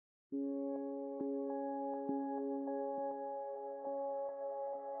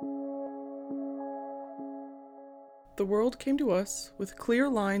the world came to us with clear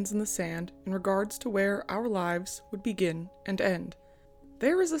lines in the sand in regards to where our lives would begin and end.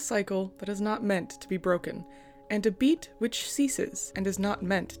 There is a cycle that is not meant to be broken, and a beat which ceases and is not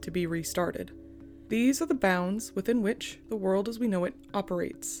meant to be restarted. These are the bounds within which the world as we know it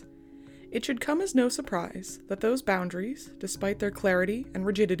operates. It should come as no surprise that those boundaries, despite their clarity and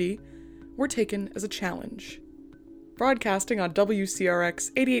rigidity, were taken as a challenge. Broadcasting on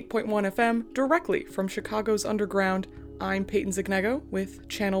WCRX 88.1 FM directly from Chicago's underground, I'm Peyton Zignego with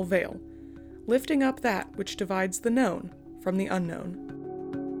Channel Veil, lifting up that which divides the known from the unknown.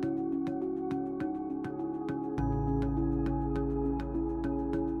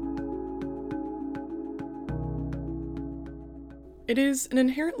 It is an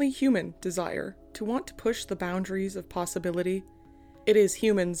inherently human desire to want to push the boundaries of possibility. It is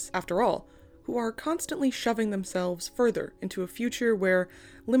humans, after all, who are constantly shoving themselves further into a future where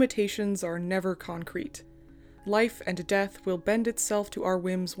limitations are never concrete. Life and death will bend itself to our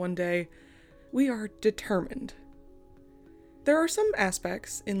whims one day. We are determined. There are some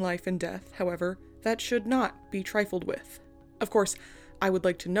aspects in life and death, however, that should not be trifled with. Of course, I would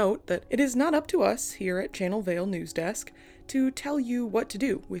like to note that it is not up to us here at Channel Veil News Desk to tell you what to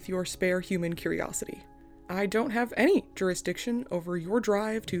do with your spare human curiosity. I don't have any jurisdiction over your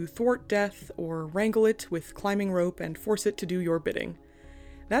drive to thwart death or wrangle it with climbing rope and force it to do your bidding.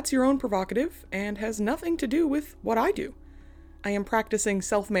 That's your own prerogative and has nothing to do with what I do. I am practicing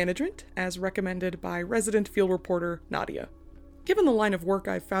self-management as recommended by resident field reporter Nahdia. Given the line of work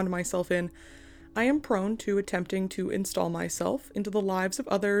I've found myself in, I am prone to attempting to install myself into the lives of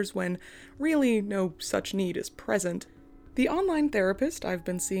others when really no such need is present. The online therapist I've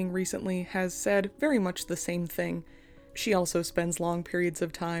been seeing recently has said very much the same thing. She also spends long periods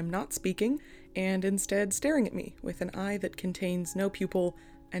of time not speaking and instead staring at me with an eye that contains no pupil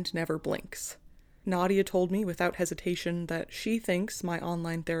and never blinks. Nahdia told me without hesitation that she thinks my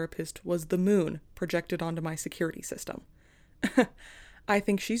online therapist was the moon projected onto my security system. I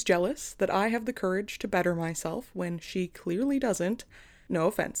think she's jealous that I have the courage to better myself when she clearly doesn't. No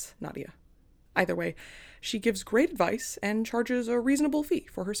offense, Nahdia. Either way, she gives great advice and charges a reasonable fee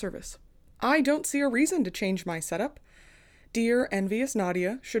for her service. I don't see a reason to change my setup. Dear envious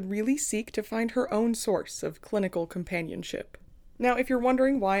Nahdia should really seek to find her own source of clinical companionship. Now, if you're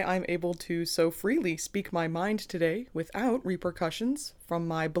wondering why I'm able to so freely speak my mind today without repercussions from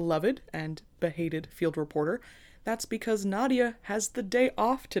my beloved and behated field reporter, that's because Nahdia has the day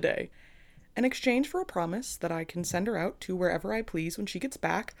off today. In exchange for a promise that I can send her out to wherever I please when she gets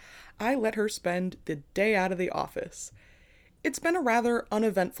back, I let her spend the day out of the office. It's been a rather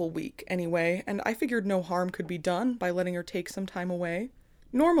uneventful week, anyway, and I figured no harm could be done by letting her take some time away.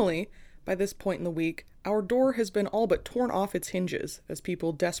 Normally, by this point in the week, our door has been all but torn off its hinges as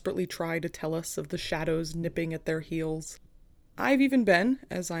people desperately try to tell us of the shadows nipping at their heels. I've even been,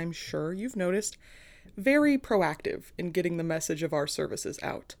 as I'm sure you've noticed, very proactive in getting the message of our services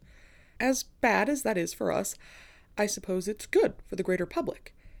out. As bad as that is for us, I suppose it's good for the greater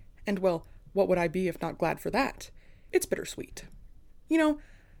public. And well, what would I be if not glad for that? It's bittersweet. You know,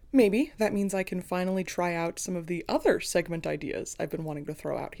 maybe that means I can finally try out some of the other segment ideas I've been wanting to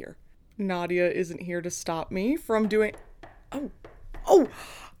throw out here. Nahdia isn't here to stop me from doing... Oh,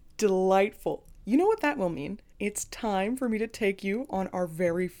 delightful. You know what that will mean? It's time for me to take you on our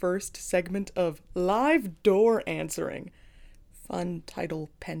very first segment of live door answering. Fun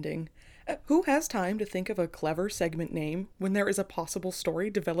title pending. Who has time to think of a clever segment name when there is a possible story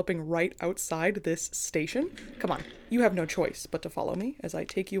developing right outside this station? Come on, you have no choice but to follow me as I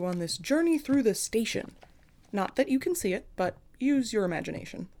take you on this journey through the station. Not that you can see it, but use your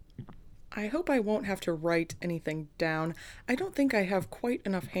imagination. I hope I won't have to write anything down. I don't think I have quite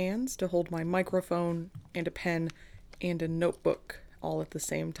enough hands to hold my microphone and a pen and a notebook all at the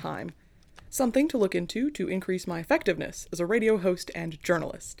same time. Something to look into to increase my effectiveness as a radio host and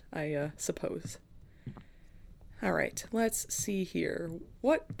journalist, I suppose. All right, let's see here.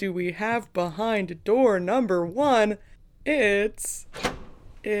 What do we have behind door number 1? It's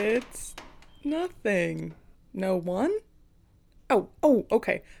nothing. No one? Oh,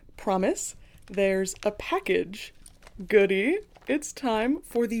 okay. Promise. There's a package. Goody. It's time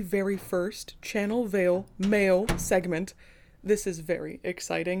for the very first Channel Veil mail segment. This is very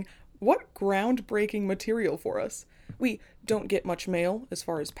exciting. What groundbreaking material for us. We don't get much mail as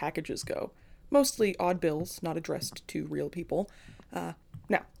far as packages go. Mostly odd bills, not addressed to real people.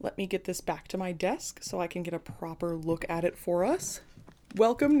 Now, let me get this back to my desk so I can get a proper look at it for us.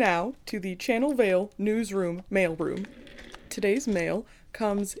 Welcome now to the Channel Veil Newsroom Mailroom. Today's mail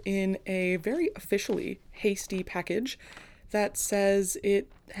comes in a very officially hasty package that says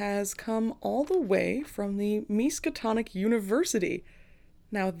it has come all the way from the Miskatonic University.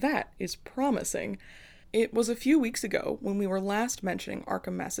 Now that is promising. It was a few weeks ago when we were last mentioning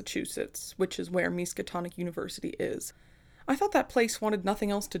Arkham, Massachusetts, which is where Miskatonic University is. I thought that place wanted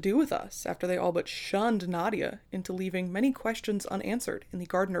nothing else to do with us after they all but shunned Nahdia into leaving many questions unanswered in the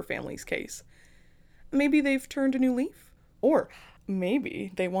Gardner family's case. Maybe they've turned a new leaf? Or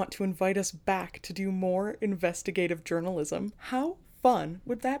maybe they want to invite us back to do more investigative journalism. How fun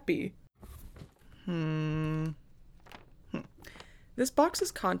would that be? This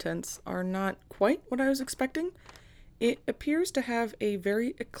box's contents are not quite what I was expecting. It appears to have a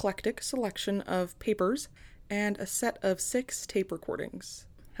very eclectic selection of papers and a set of 6 tape recordings.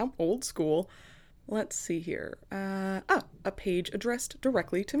 How old school. Let's see here. A page addressed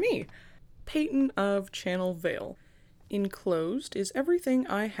directly to me. Peyton of Channel Vale. Enclosed is everything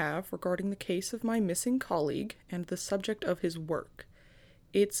I have regarding the case of my missing colleague and the subject of his work.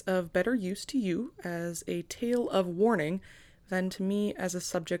 It's of better use to you as a tale of warning than to me as a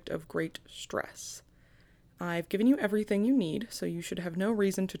subject of great stress. I've given you everything you need, so you should have no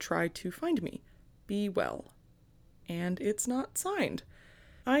reason to try to find me. Be well. And it's not signed.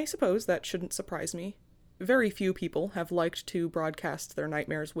 I suppose that shouldn't surprise me. Very few people have liked to broadcast their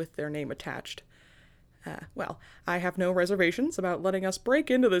nightmares with their name attached. Well, I have no reservations about letting us break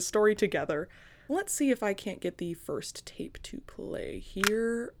into this story together. Let's see if I can't get the first tape to play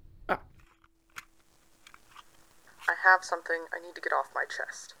here. I have something I need to get off my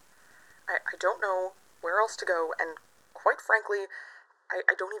chest. I don't know where else to go, and quite frankly,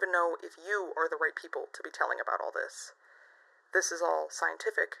 I don't even know if you are the right people to be telling about all this. This is all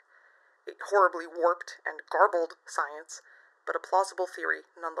scientific, horribly warped and garbled science, but a plausible theory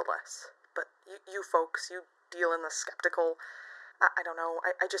nonetheless. But you folks, you deal in the skeptical, I don't know,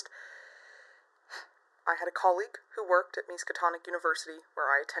 I had a colleague who worked at Miskatonic University where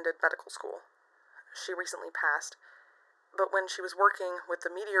I attended medical school. She recently passed, but when she was working with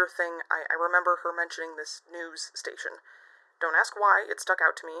the meteor thing, I remember her mentioning this news station. Don't ask why, it stuck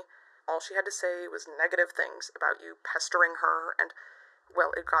out to me. All she had to say was negative things about you pestering her, and,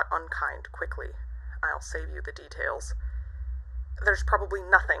 well, it got unkind quickly. I'll save you the details. There's probably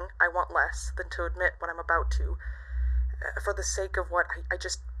nothing I want less than to admit what I'm about to, for the sake of what I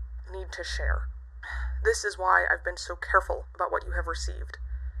just need to share. This is why I've been so careful about what you have received.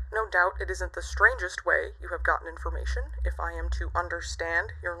 No doubt it isn't the strangest way you have gotten information, if I am to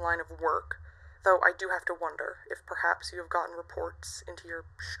understand your line of work, though I do have to wonder if perhaps you have gotten reports into your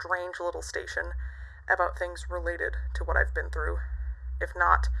strange little station about things related to what I've been through. If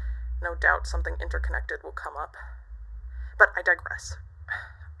not, no doubt something interconnected will come up. But I digress.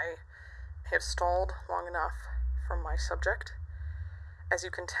 I have stalled long enough from my subject. As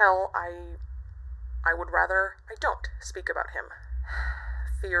you can tell, I would rather I don't speak about him.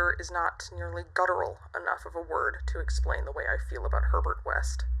 Fear is not nearly guttural enough of a word to explain the way I feel about Herbert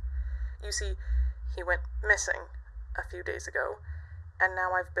West. You see, he went missing a few days ago, and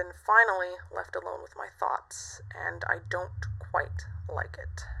now I've been finally left alone with my thoughts, and I don't quite like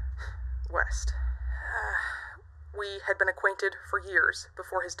it. West. We had been acquainted for years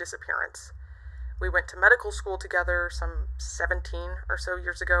before his disappearance. We went to medical school together some 17 or so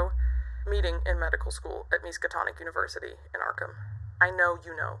years ago, meeting in medical school at Miskatonic University in Arkham. I know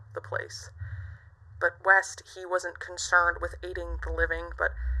you know the place. But West, he wasn't concerned with aiding the living,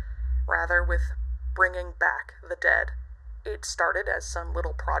 but rather with bringing back the dead. It started as some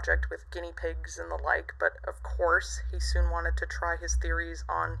little project with guinea pigs and the like, but of course he soon wanted to try his theories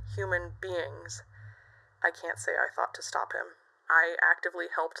on human beings. I can't say I thought to stop him. I actively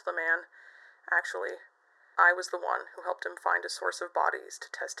helped the man. Actually, I was the one who helped him find a source of bodies to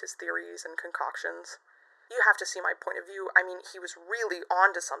test his theories and concoctions. You have to see my point of view. I mean, he was really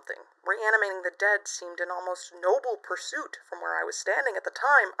onto something. Reanimating the dead seemed an almost noble pursuit from where I was standing at the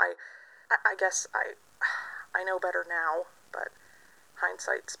time. I guess I know better now, but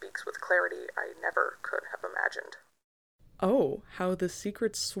hindsight speaks with clarity I never could have imagined. Oh, how the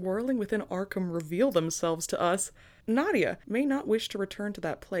secrets swirling within Arkham reveal themselves to us. Nahdia may not wish to return to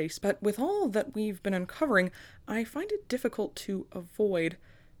that place, but with all that we've been uncovering, I find it difficult to avoid.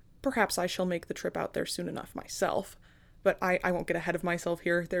 Perhaps I shall make the trip out there soon enough myself. But I won't get ahead of myself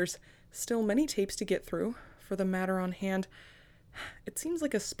here. There's still many tapes to get through. For the matter on hand, it seems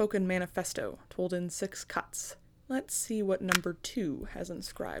like a spoken manifesto told in 6 cuts. Let's see what number 2 has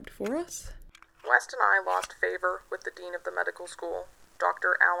inscribed for us. West and I lost favor with the dean of the medical school,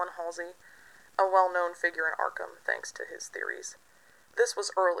 Dr. Alan Halsey, a well-known figure in Arkham thanks to his theories. This was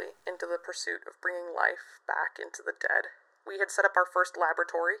early into the pursuit of bringing life back into the dead. We had set up our first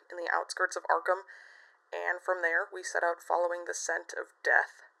laboratory in the outskirts of Arkham, and from there we set out following the scent of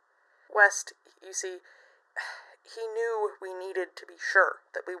death. West, you see, he knew we needed to be sure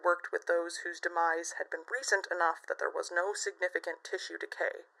that we worked with those whose demise had been recent enough that there was no significant tissue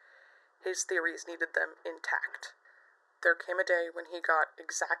decay. His theories needed them intact. There came a day when he got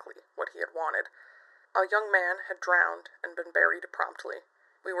exactly what he had wanted. A young man had drowned and been buried promptly.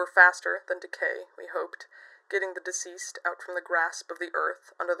 We were faster than decay, we hoped, getting the deceased out from the grasp of the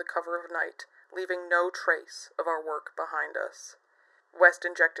earth under the cover of night, leaving no trace of our work behind us. West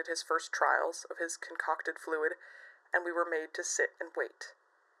injected his first trials of his concocted fluid, and we were made to sit and wait.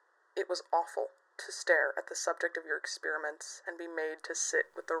 It was awful to stare at the subject of your experiments and be made to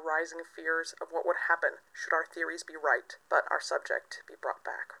sit with the rising fears of what would happen should our theories be right, but our subject be brought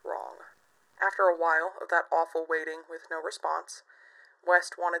back wrong. After a while of that awful waiting with no response,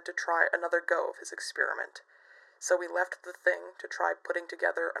 West wanted to try another go of his experiment, so we left the thing to try putting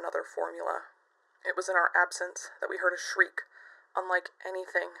together another formula. It was in our absence that we heard a shriek, unlike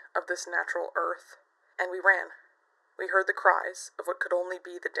anything of this natural earth, and we ran. We heard the cries of what could only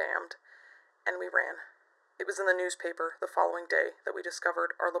be the damned, and we ran. It was in the newspaper the following day that we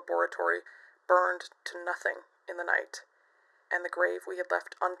discovered our laboratory burned to nothing in the night, and the grave we had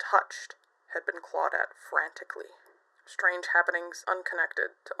left untouched had been clawed at frantically. Strange happenings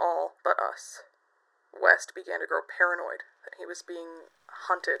unconnected to all but us. West began to grow paranoid that he was being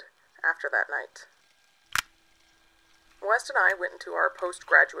hunted after that night. West and I went into our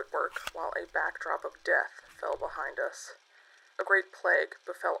postgraduate work while a backdrop of death fell behind us. A great plague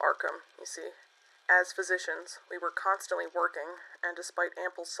befell Arkham, you see. As physicians, we were constantly working, and despite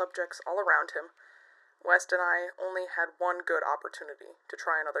ample subjects all around him, West and I only had one good opportunity to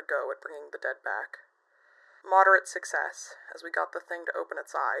try another go at bringing the dead back. Moderate success, as we got the thing to open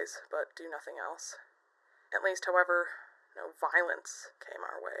its eyes, but do nothing else. At least, however, no violence came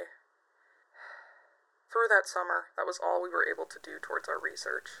our way. Through that summer, that was all we were able to do towards our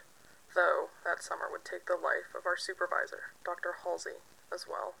research, though that summer would take the life of our supervisor, Dr. Halsey, as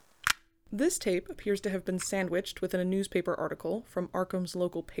well. This tape appears to have been sandwiched within a newspaper article from Arkham's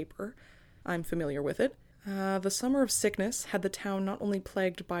local paper. I'm familiar with it. The summer of sickness had the town not only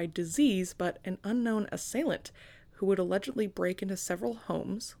plagued by disease, but an unknown assailant who would allegedly break into several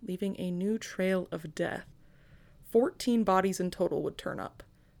homes, leaving a new trail of death. 14 bodies in total would turn up,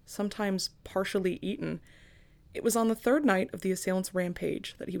 sometimes partially eaten. It was on the third night of the assailant's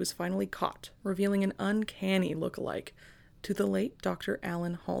rampage that he was finally caught, revealing an uncanny look-alike to the late Dr.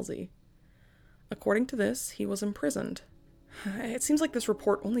 Alan Halsey. According to this, he was imprisoned. It seems like this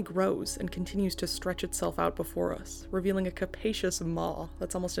report only grows and continues to stretch itself out before us, revealing a capacious maw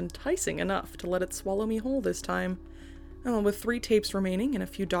that's almost enticing enough to let it swallow me whole this time. With 3 tapes remaining and a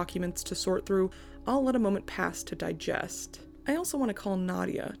few documents to sort through, I'll let a moment pass to digest. I also want to call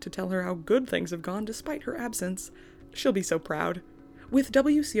Nahdia to tell her how good things have gone despite her absence. She'll be so proud. With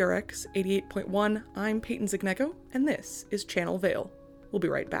WCRX 88.1, I'm Peyton Zigneko, and this is Channel Vale. We'll be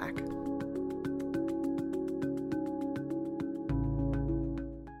right back.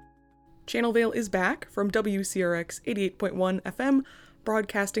 Channel Vale is back from WCRX 88.1 FM,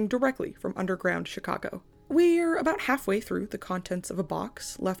 broadcasting directly from underground Chicago. We're about halfway through the contents of a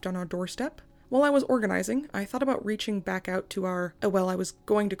box left on our doorstep. While I was organizing, I thought about reaching back out to our, I was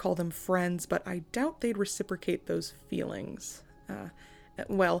going to call them friends, but I doubt they'd reciprocate those feelings.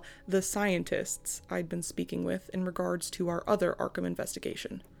 The scientists I'd been speaking with in regards to our other Arkham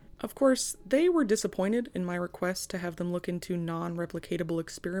investigation. Of course, they were disappointed in my request to have them look into non-replicatable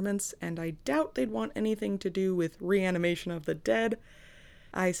experiments, and I doubt they'd want anything to do with reanimation of the dead.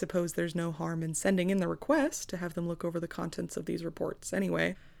 I suppose there's no harm in sending in the request to have them look over the contents of these reports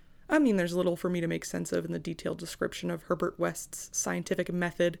anyway. There's little for me to make sense of in the detailed description of Herbert West's scientific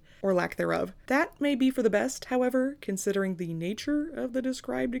method, or lack thereof. That may be for the best, however, considering the nature of the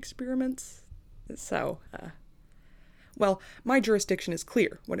described experiments. My jurisdiction is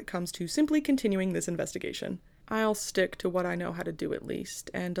clear when it comes to simply continuing this investigation. I'll stick to what I know how to do at least,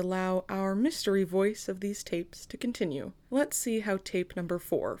 and allow our mystery voice of these tapes to continue. Let's see how tape number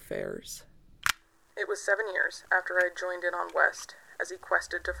 4 fares. It was 7 years after I had joined in on West, as he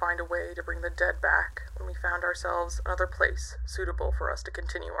quested to find a way to bring the dead back, when we found ourselves another place suitable for us to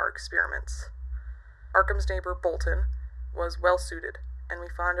continue our experiments. Arkham's neighbor, Bolton, was well-suited, and we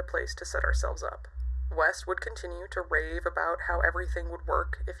found a place to set ourselves up. West would continue to rave about how everything would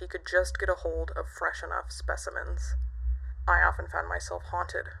work if he could just get a hold of fresh enough specimens. I often found myself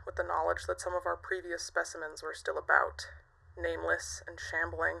haunted with the knowledge that some of our previous specimens were still about, nameless and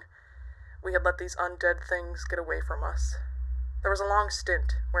shambling. We had let these undead things get away from us. There was a long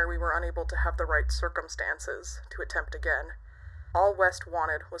stint where we were unable to have the right circumstances to attempt again, All West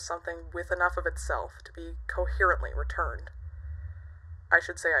wanted was something with enough of itself to be coherently returned. I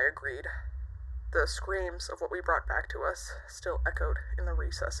should say I agreed. The screams of what we brought back to us still echoed in the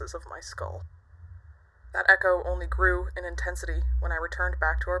recesses of my skull. That echo only grew in intensity when I returned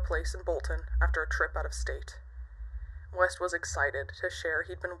back to our place in Bolton after a trip out of state. West was excited to share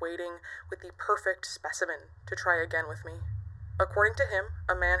he'd been waiting with the perfect specimen to try again with me. According to him,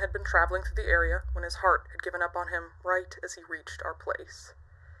 a man had been traveling through the area when his heart had given up on him right as he reached our place.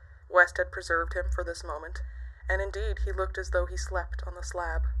 West had preserved him for this moment, and indeed he looked as though he slept on the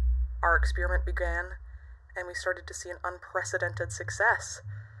slab. Our experiment began, and we started to see an unprecedented success.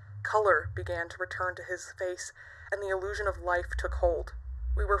 Color began to return to his face, and the illusion of life took hold.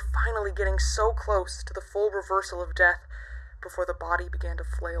 We were finally getting so close to the full reversal of death before the body began to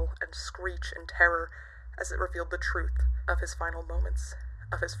flail and screech in terror as it revealed the truth of his final moments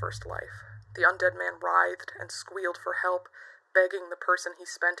of his first life. The undead man writhed and squealed for help, begging the person he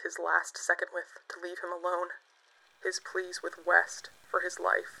spent his last second with to leave him alone. His pleas with West for his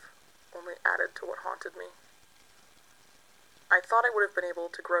life only added to what haunted me. I thought I would have been able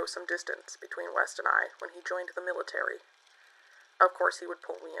to grow some distance between West and I when he joined the military. Of course, he would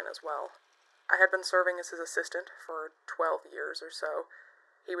pull me in as well. I had been serving as his assistant for 12 years or so.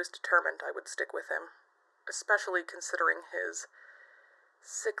 He was determined I would stick with him, especially considering his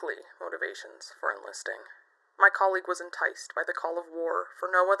sickly motivations for enlisting. My colleague was enticed by the call of war for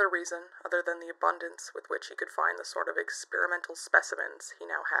no other reason other than the abundance with which he could find the sort of experimental specimens he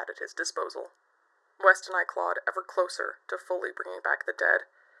now had at his disposal. West and I clawed ever closer to fully bringing back the dead,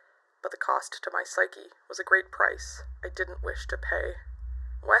 but the cost to my psyche was a great price I didn't wish to pay.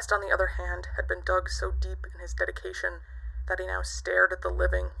 West, on the other hand, had been dug so deep in his dedication that he now stared at the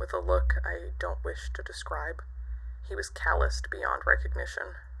living with a look I don't wish to describe. He was calloused beyond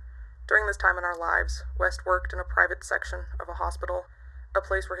recognition. During this time in our lives, West worked in a private section of a hospital, a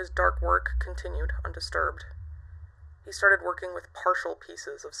place where his dark work continued undisturbed. He started working with partial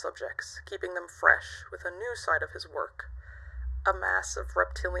pieces of subjects, keeping them fresh with a new side of his work. A mass of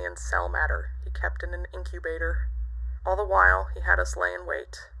reptilian cell matter he kept in an incubator. All the while, he had us lay in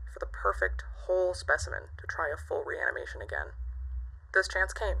wait for the perfect, whole specimen to try a full reanimation again. This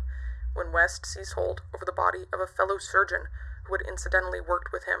chance came when West seized hold over the body of a fellow surgeon who had incidentally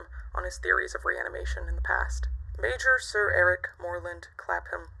worked with him on his theories of reanimation in the past. Major Sir Eric Moreland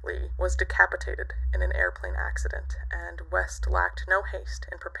Clapham Lee was decapitated in an airplane accident, and West lacked no haste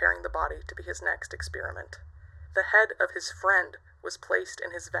in preparing the body to be his next experiment. The head of his friend was placed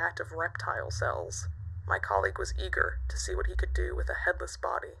in his vat of reptile cells. My colleague was eager to see what he could do with a headless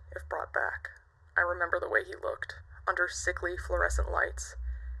body if brought back. I remember the way he looked, under sickly fluorescent lights.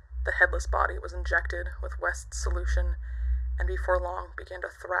 The headless body was injected with West's solution, and before long began to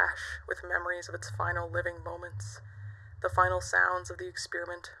thrash with memories of its final living moments. The final sounds of the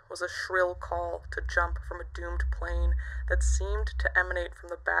experiment was a shrill call to jump from a doomed plane that seemed to emanate from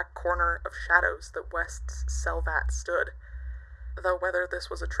the back corner of shadows that West's cell vat stood. Though whether this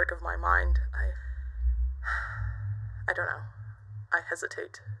was a trick of my mind, I don't know. I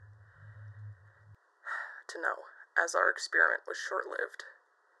hesitate to know, as our experiment was short-lived.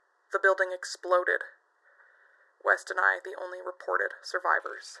 The building exploded. West and I, the only reported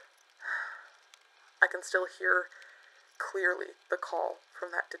survivors. I can still hear clearly the call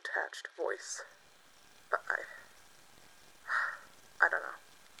from that detached voice. But I don't know.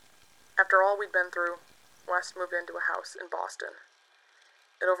 After all we'd been through, West moved into a house in Boston.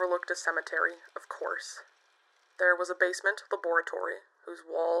 It overlooked a cemetery, of course. There was a basement laboratory, whose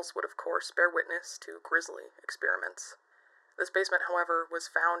walls would of course bear witness to grisly experiments. This basement, however, was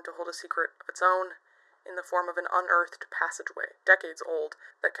found to hold a secret of its own, in the form of an unearthed passageway, decades old,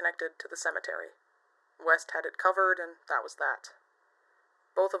 that connected to the cemetery. West had it covered, and that was that.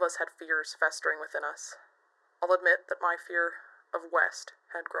 Both of us had fears festering within us. I'll admit that my fear of West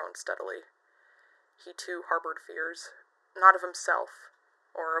had grown steadily. He too harbored fears, not of himself,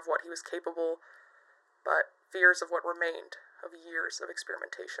 or of what he was capable, but fears of what remained of years of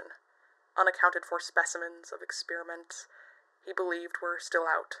experimentation, unaccounted for specimens of experiments he believed were still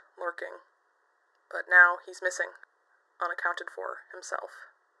out, lurking. But now he's missing, unaccounted for himself.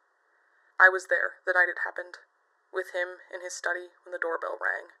 I was there the night it happened, with him in his study when the doorbell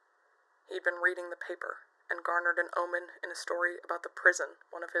rang. He'd been reading the paper and garnered an omen in a story about the prison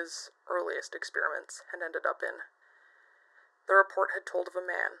one of his earliest experiments had ended up in. The report had told of a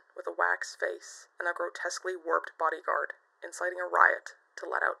man with a wax face and a grotesquely warped bodyguard inciting a riot to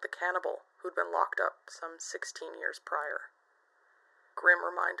let out the cannibal who'd been locked up some 16 years prior. Grim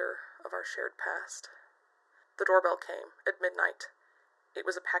reminder of our shared past. The doorbell came at midnight. It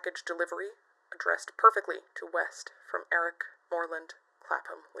was a package delivery addressed perfectly to West from Eric Moreland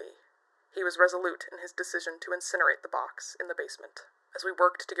Clapham Lee. He was resolute in his decision to incinerate the box in the basement. As we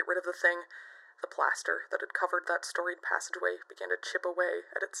worked to get rid of the thing, the plaster that had covered that storied passageway began to chip away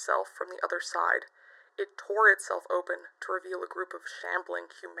at itself from the other side. It tore itself open to reveal a group of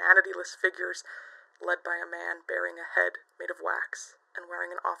shambling, humanityless figures led by a man bearing a head made of wax and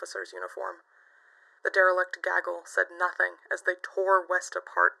wearing an officer's uniform. The derelict gaggle said nothing as they tore West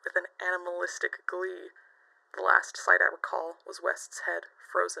apart with an animalistic glee. The last sight I recall was West's head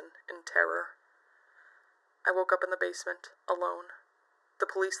frozen in terror. I woke up in the basement, alone. The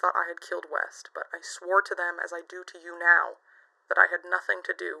police thought I had killed West, but I swore to them, as I do to you now, that I had nothing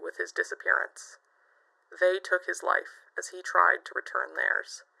to do with his disappearance. They took his life as he tried to return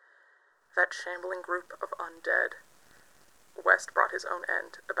theirs. That shambling group of undead. West brought his own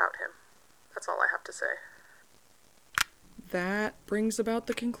end about him. That's all I have to say. That brings about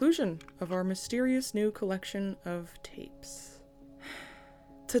the conclusion of our mysterious new collection of tapes.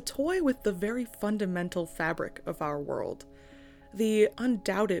 To toy with the very fundamental fabric of our world, the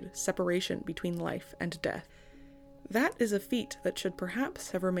undoubted separation between life and death, that is a feat that should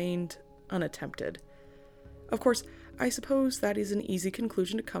perhaps have remained unattempted. Of course, I suppose that is an easy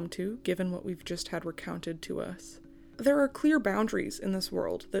conclusion to come to, given what we've just had recounted to us. There are clear boundaries in this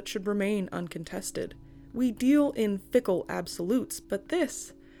world that should remain uncontested. We deal in fickle absolutes, but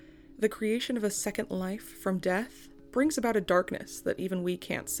this, the creation of a second life from death, brings about a darkness that even we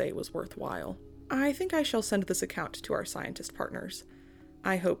can't say was worthwhile. I think I shall send this account to our scientist partners.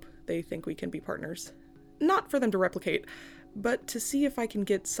 I hope they think we can be partners. Not for them to replicate, but to see if I can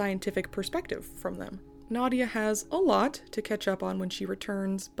get scientific perspective from them. Nahdia has a lot to catch up on when she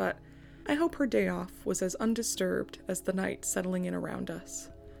returns, but I hope her day off was as undisturbed as the night settling in around us.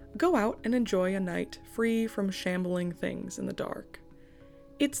 Go out and enjoy a night free from shambling things in the dark.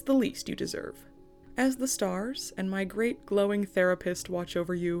 It's the least you deserve. As the stars and my great glowing therapist watch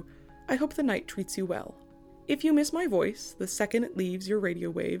over you, I hope the night treats you well. If you miss my voice the second it leaves your radio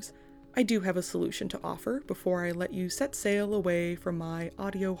waves, I do have a solution to offer before I let you set sail away from my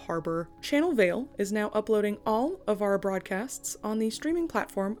audio harbor. Channel Veil is now uploading all of our broadcasts on the streaming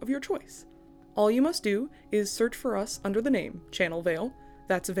platform of your choice. All you must do is search for us under the name Channel Veil.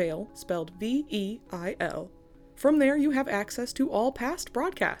 That's Veil, spelled V-E-I-L. From there you have access to all past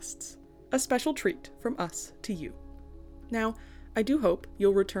broadcasts. A special treat from us to you. Now, I do hope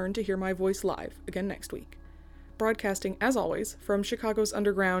you'll return to hear my voice live again next week. Broadcasting, as always, from Chicago's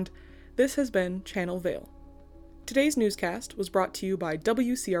underground, this has been Channel Veil. Today's newscast was brought to you by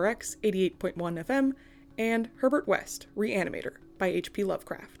WCRX 88.1 FM and Herbert West, Reanimator by H.P.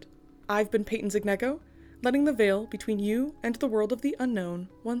 Lovecraft. I've been Peyton Zignego, letting the veil between you and the world of the unknown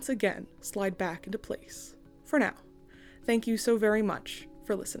once again slide back into place. For now, thank you so very much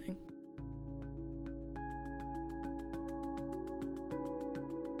for listening.